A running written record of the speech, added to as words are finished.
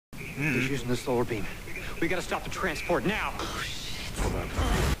He's using the solar beam. We gotta stop the transport now. Oh, shit. Hold on.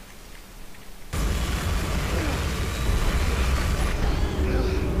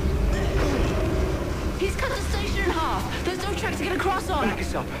 He's cut the station in half. There's no track to get across on. Back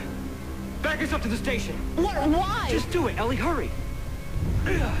us up. Back us up to the station. What? Why? Just do it, Ellie. Hurry.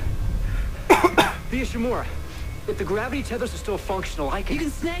 The Ishimura. If the gravity tethers are still functional, I can... You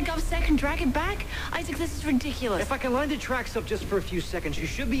can snag Govsec and drag it back? Isaac, this is ridiculous. If I can line the tracks up just for a few seconds, you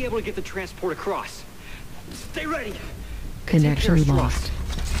should be able to get the transport across. Stay ready. Connection lost.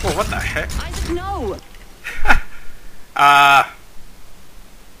 Whoa, what the heck? Isaac, no! I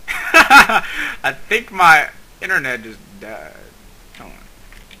think my internet just died. Hold on.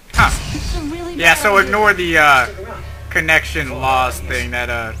 Huh. This is a really Yeah, bad so idea. ignore the connection loss thing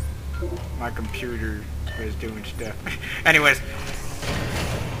that my computer was doing stuff. Anyways.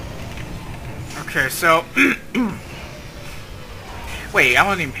 Okay, so wait, I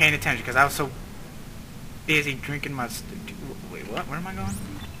wasn't even paying attention because I was so busy drinking my wait, what? Where am I going? I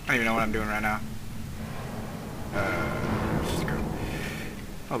don't even know what I'm doing right now. Let's just go.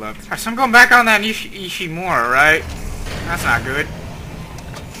 Hold up. Alright, so I'm going back on that Ishimura, right? That's not good.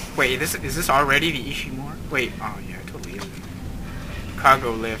 Wait, is this already the Ishimura? Wait, oh yeah, it totally is.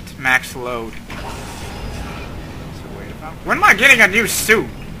 Cargo lift, max load. So wait, when am I getting a new suit?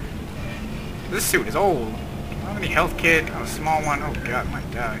 This suit is old. I don't have any health kit. I have a small one. Oh god, I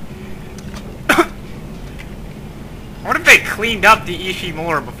might die. What if they cleaned up the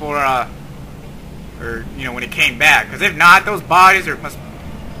Ishimura before, or, you know, when it came back? Because if not, those bodies are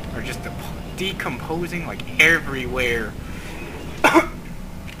just decomposing, like, everywhere. My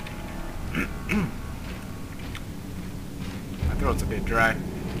throat's a bit dry.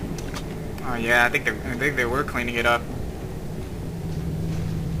 Oh yeah, I think they were cleaning it up.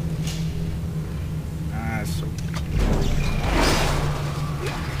 So...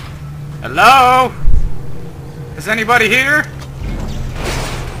 Hello? Is anybody here?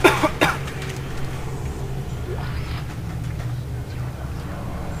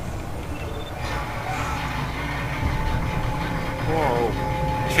 Whoa.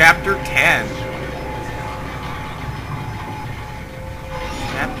 Chapter 10.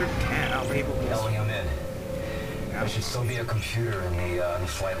 Chapter 10. I'll label this. Ellie, I'm in. There should still be a computer in the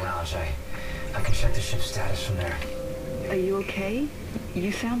flight lounge. I can check the ship's status from there. Are you okay?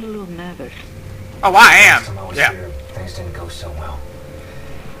 You sound a little nervous. Oh, I am. Last time I was Yeah. here, things didn't go so well.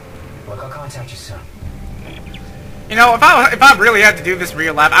 Look, I'll contact you soon. You know, if I really had to do this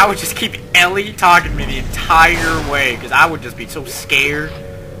real life, I would just keep Ellie talking to me the entire way, because I would just be so scared.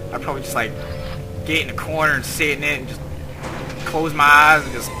 I'd probably just like get in the corner and sit in it and just close my eyes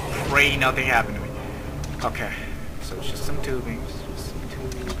and just pray nothing happened to me. Okay, so it's just some tubing. Just some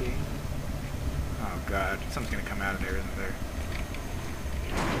tubing. Oh god, something's gonna come out of there, isn't there?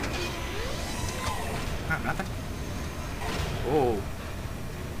 Oh, nothing. Whoa.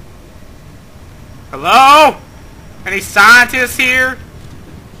 Hello? Any scientists here?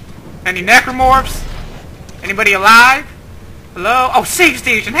 Any necromorphs? Anybody alive? Hello? Oh, safe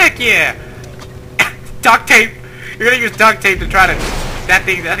station! Heck yeah! Duct tape! You're gonna use duct tape to try to... That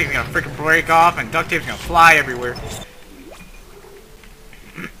thing's gonna freaking break off, and duct tape's gonna fly everywhere.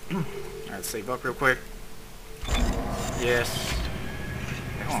 Alright, save up real quick. Yes.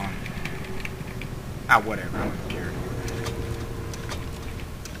 Hold on. Ah, whatever. I don't care.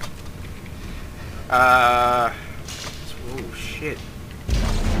 Oh shit.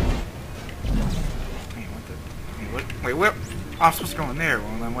 Wait, what the? Wait, where? Oh, I'm supposed to go in there.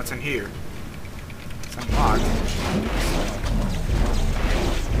 Well, then what's in here? It's unlocked.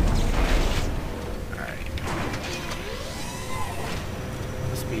 Alright.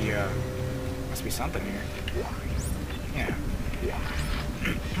 Must be something here. Yeah.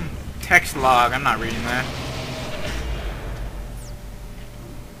 Text log. I'm not reading that.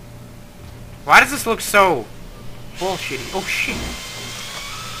 Why does this look so bullshitty? Oh shit.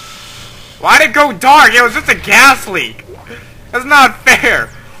 Why did it go dark? It was just a gas leak. That's not fair.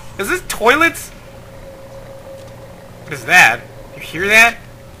 Is this toilets? What is that? You hear that?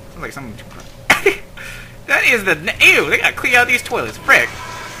 Sounds like someone... That is the... Ew, they gotta clean out these toilets. Frick.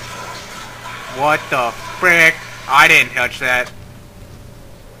 What the frick? I didn't touch that.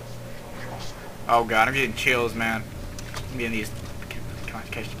 Oh god, I'm getting chills, man. I'm getting these... Come on,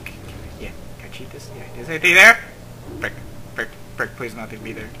 catch... Yeah, can I cheat this? Yeah, is anything there? Frick, frick, frick, please nothing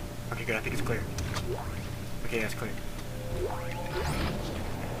be there. Okay, good, I think it's clear. Okay, yeah, it's clear.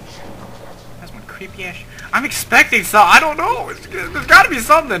 That's one creepy ass... I'm expecting some... I don't know! There's gotta be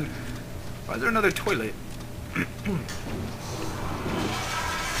something! Why is there another toilet?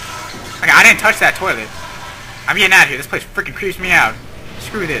 Okay, I didn't touch that toilet. I'm getting out of here. This place freaking creeps me out.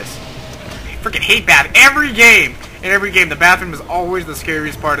 Screw this. freaking hate bath. Every game, the bathroom is always the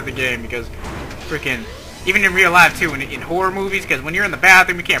scariest part of the game because freaking, even in real life too, in horror movies, because when you're in the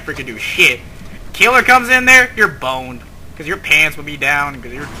bathroom, you can't freaking do shit. Killer comes in there, you're boned because your pants will be down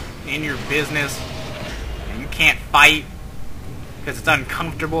because you're in your business and you can't fight because it's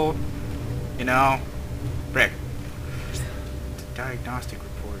uncomfortable. You know, Rick. Diagnostic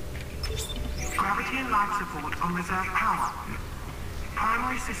report. Gravity and life support on reserve power.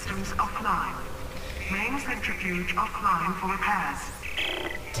 Primary systems offline. Main centrifuge offline for repairs.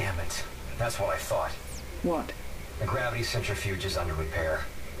 Damn it. That's what I thought. What? The gravity centrifuge is under repair.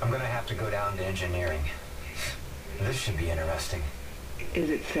 I'm gonna have to go down to engineering. This should be interesting. Is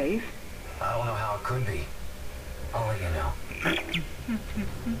it safe? I don't know how it could be. I'll let you know.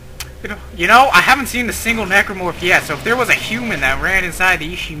 You know, I haven't seen a single necromorph yet, so if there was a human that ran inside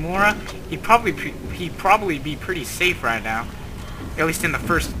the Ishimura, he'd probably be pretty safe right now. At least in the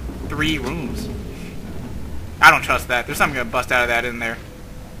first 3 rooms. I don't trust that. There's something gonna bust out of that in there.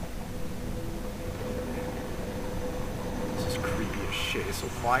 This is creepy as shit. It's so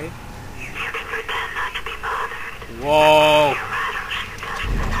quiet. You can pretend not to be bothered. Whoa!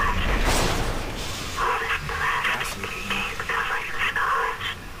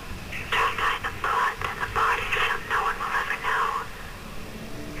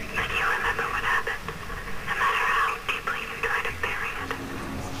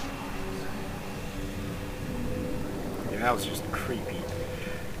 That was just creepy.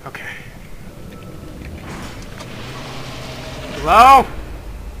 Okay. Hello?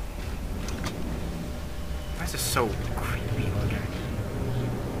 Why is this so creepy looking?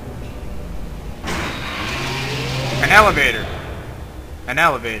 An elevator. An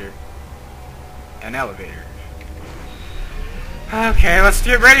elevator. An elevator. Okay, let's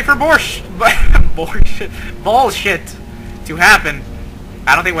get ready for bullshit to happen.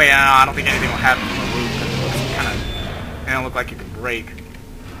 I don't think. Wait, no, I don't think anything will happen from the roof. It don't look like it could break.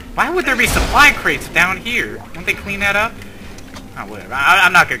 Why would there be supply crates down here? Won't they clean that up? Oh, whatever.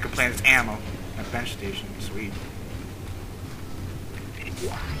 I'm not gonna complain. It's ammo. A bench station. Sweet.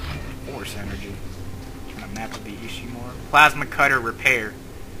 Force energy. Trying to map of the Ishimura. Plasma cutter repair.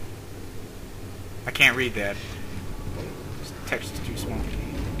 I can't read that. This text is too small.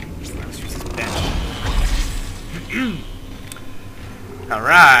 Let's use this bench.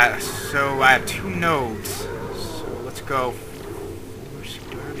 Alright, so I have 2 nodes. Let's go.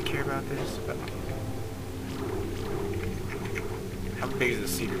 Do I really care about this? How big is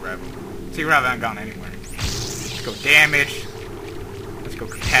this secret rifle? Secret rifle hasn't gone anywhere. Let's go damage. Let's go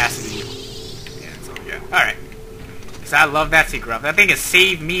capacity. Yeah, that's all we got. Alright. Because I love that secret rifle. That thing has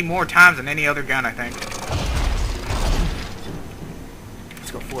saved me more times than any other gun, I think.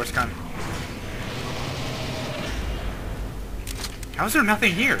 Let's go force gun. How is there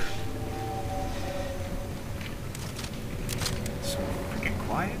nothing here? So freaking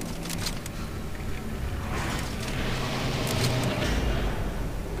quiet.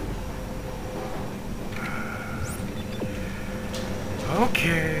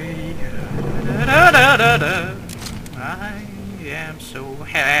 Okay. Da, da, da, da. I am so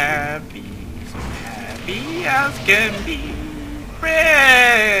happy as can be.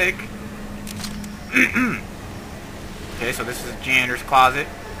 Frick. Okay, so this is a janitor's closet.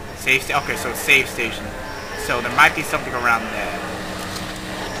 Okay, so it's safe station. So there might be something around there.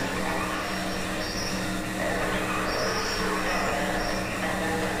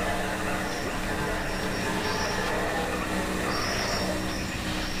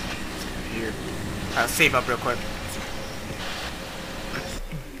 Here. I'll save up real quick.